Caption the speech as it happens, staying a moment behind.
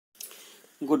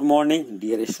Good morning,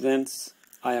 dear students.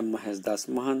 I am Mahesh Das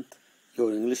Mahant,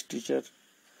 your English teacher.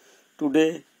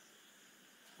 Today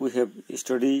we have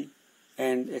studied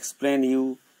and explain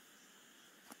you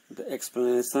the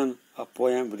explanation of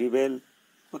poem Rebel.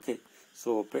 Okay,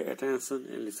 so pay attention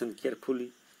and listen carefully.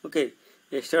 Okay,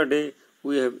 yesterday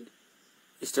we have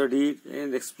studied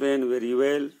and explained very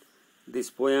well these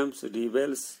poems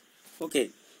Rebels. Okay,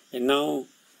 and now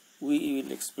we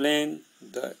will explain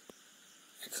the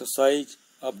exercise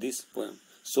of this poem.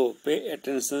 So pay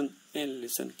attention and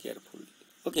listen carefully.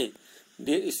 Okay,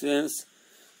 dear students,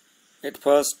 at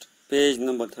first page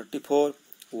number 34,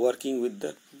 working with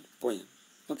the poem.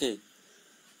 Okay,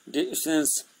 dear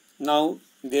students, now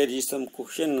there is some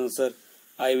question answer.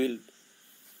 I will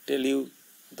tell you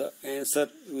the answer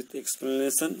with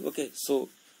explanation. Okay, so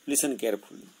listen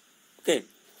carefully. Okay,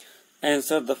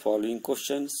 answer the following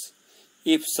questions.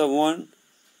 If someone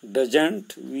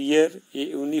doesn't wear a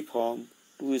uniform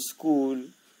to school,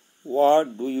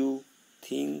 what do you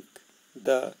think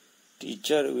the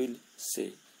teacher will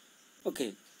say?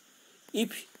 Okay,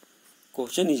 if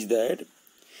question is that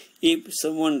if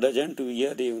someone doesn't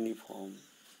wear a uniform,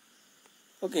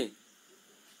 okay,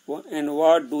 and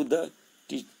what do the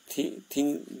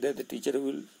think that the teacher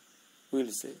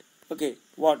will say? Okay,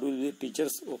 what will be the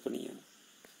teacher's opinion?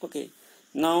 Okay,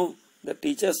 now the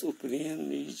teacher's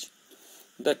opinion is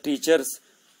the teachers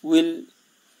will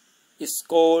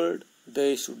scold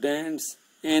the students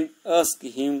and ask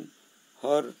him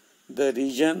her the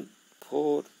reason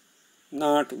for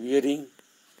not wearing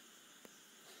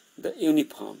the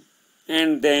uniform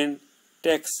and then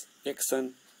takes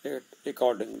action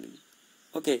accordingly.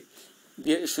 Okay,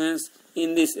 dear students,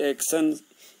 in this action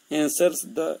answers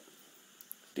the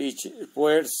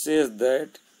poet says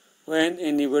that when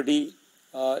anybody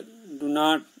do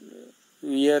not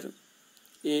wear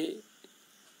a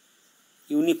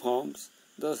uniforms,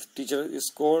 the teacher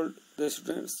is called the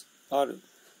students or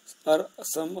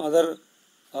some other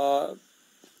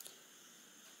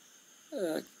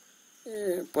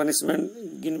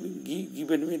punishment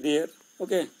given me there.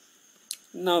 Okay,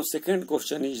 now second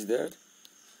question is that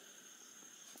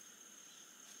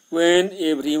when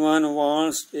everyone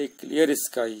wants a clear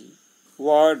sky,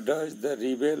 what does the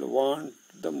rebel want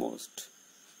the most?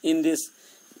 In this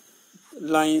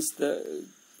lines, the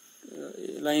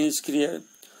line is clear.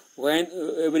 When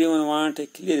everyone wants a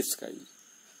clear sky,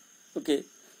 okay,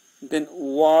 then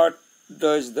what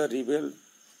does the rebel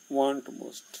want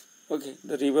most? Okay,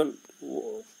 the rebel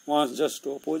wants just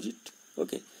opposite.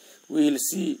 Okay, we will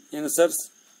see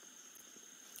answers.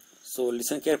 So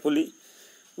listen carefully.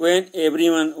 When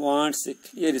everyone wants a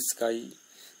clear sky,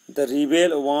 the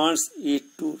rebel wants it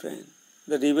to rain.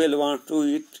 The rebel wants to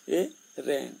it a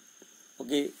rain.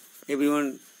 Okay,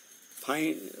 everyone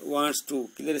wants to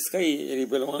clear sky, a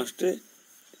rebel wants to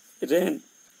rain.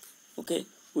 Okay,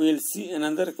 we will see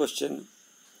another question.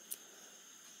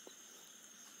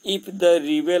 If the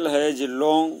rebel has a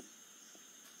long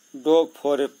dog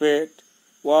for a pet,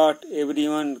 what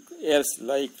everyone else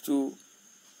like to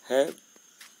have?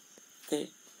 Okay,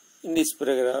 in this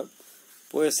paragraph,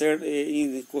 poet said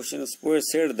in the questions, poet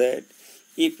said that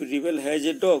if rebel has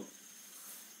a dog,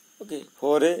 okay,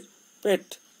 for a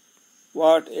pet,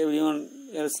 what everyone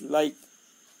else like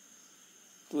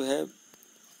to have?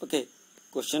 Okay,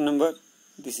 question number,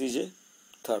 this is a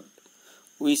third.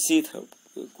 We see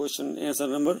question answer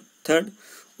number third.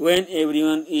 When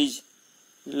everyone is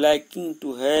liking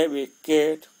to have a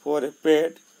cat for a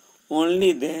pet,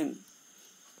 only then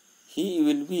he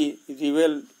will be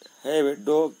rebel have a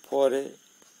dog for a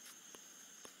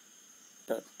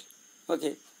pet.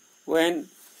 Okay, when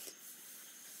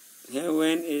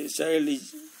a child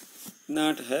is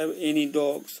not have any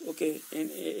dogs, okay,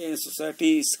 and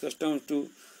society is accustomed to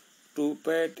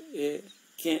pet a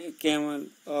camel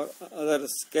or other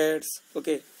cats,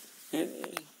 okay, and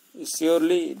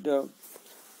surely the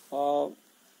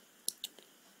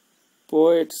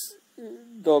poets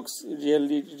dogs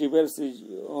really rebels is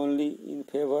only in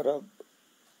favor of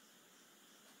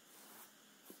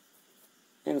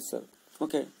answer.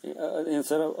 Okay,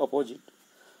 answer of opposite.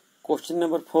 Question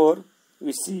number 4,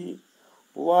 we see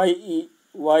why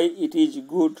it is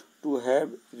good to have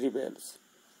rebels.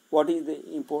 What is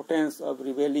the importance of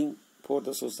rebelling for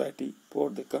the society, for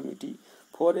the community,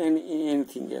 for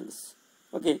anything else?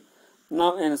 Okay,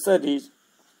 now answer is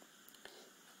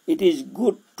it is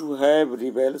good to have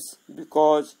rebels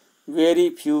because very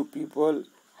few people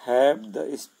have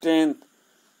the strength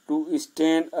to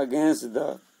stand against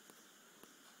the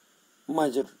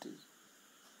majority.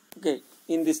 Okay,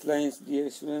 in these lines, dear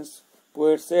students,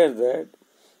 poet said that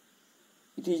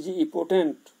it is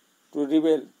important to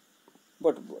rebel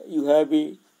but you have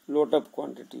a lot of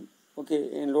quantity, okay,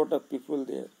 and lot of people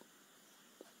there,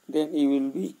 then you will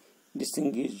be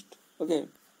disengaged, okay.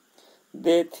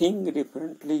 They think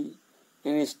differently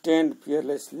and stand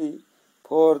fearlessly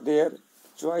for their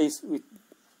choice,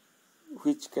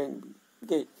 which can be,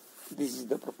 okay. This is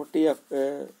the property of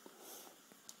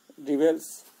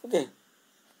rebels, okay.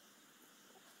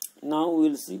 Now we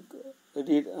will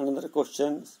read another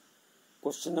question.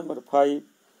 Question number 5.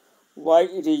 Why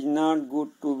it is not good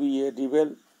to be a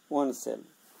rebel oneself?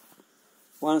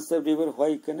 Oneself rebel,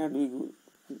 why cannot be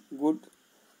good?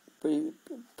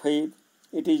 5.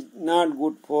 It is not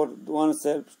good for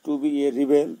oneself to be a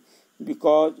rebel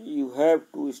because you have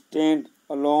to stand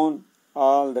alone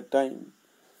all the time.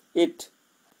 It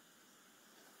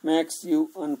makes you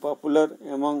unpopular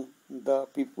among the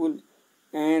people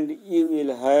and you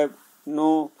will have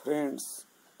no friends.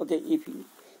 Okay,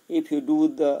 if you do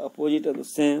the opposite of the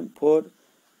same 4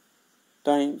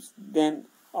 times, then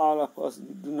all of us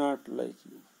do not like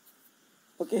you.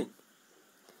 Okay.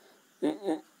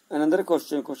 Another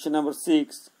question number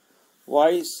 6.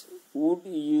 Why would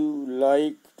you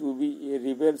like to be a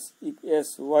rebel? If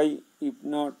yes, why? If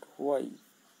not, why?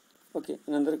 Okay,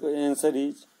 another answer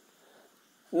is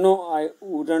no, I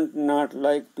wouldn't not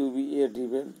like to be a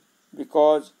rebel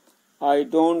because I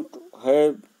don't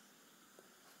have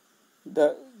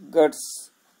the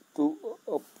guts to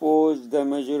oppose the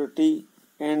majority,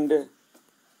 and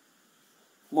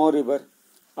moreover,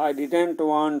 I didn't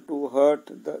want to hurt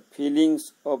the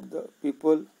feelings of the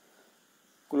people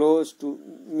close to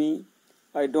me.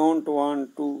 I don't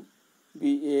want to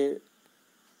be a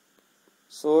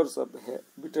source of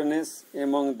bitterness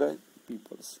among the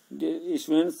peoples. Dear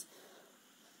students,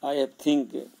 I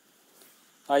think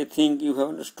you have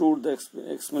understood the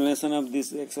explanation of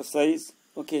this exercise.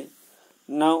 Okay,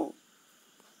 now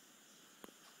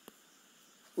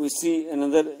we see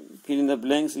another fill in the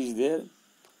blanks is there.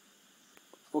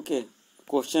 Okay,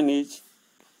 question is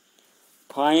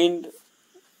find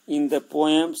in the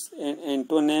poems and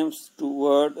antonyms to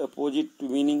word opposite to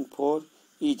meaning for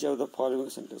each of the following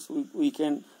sentences. We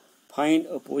can find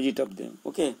opposite of them.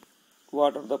 Okay,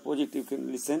 what are the opposite? You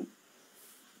can listen.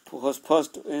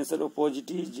 First answer opposite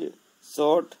is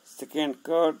short, second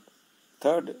cut,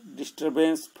 third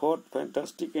disturbance, fourth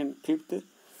fantastic, and fifth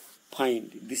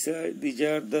find. These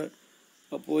are the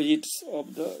opposites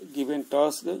of the given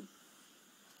task.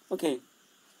 Okay.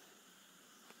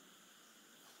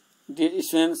 Dear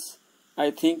students,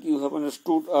 I think you have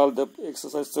understood all the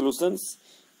exercise solutions,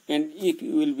 and if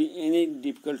you will be any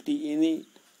difficulty, any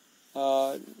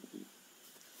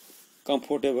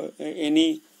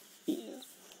any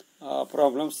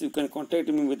problems, you can contact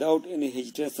me without any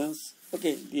hesitations.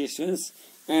 Okay, dear students.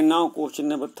 And now question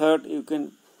number 3. You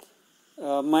can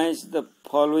match the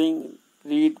following,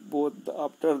 read both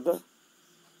after the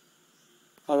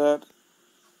other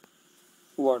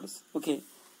words. Okay,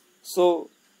 so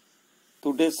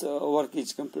today's work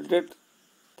is completed.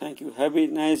 Thank you. Have a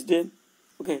nice day.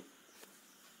 Okay.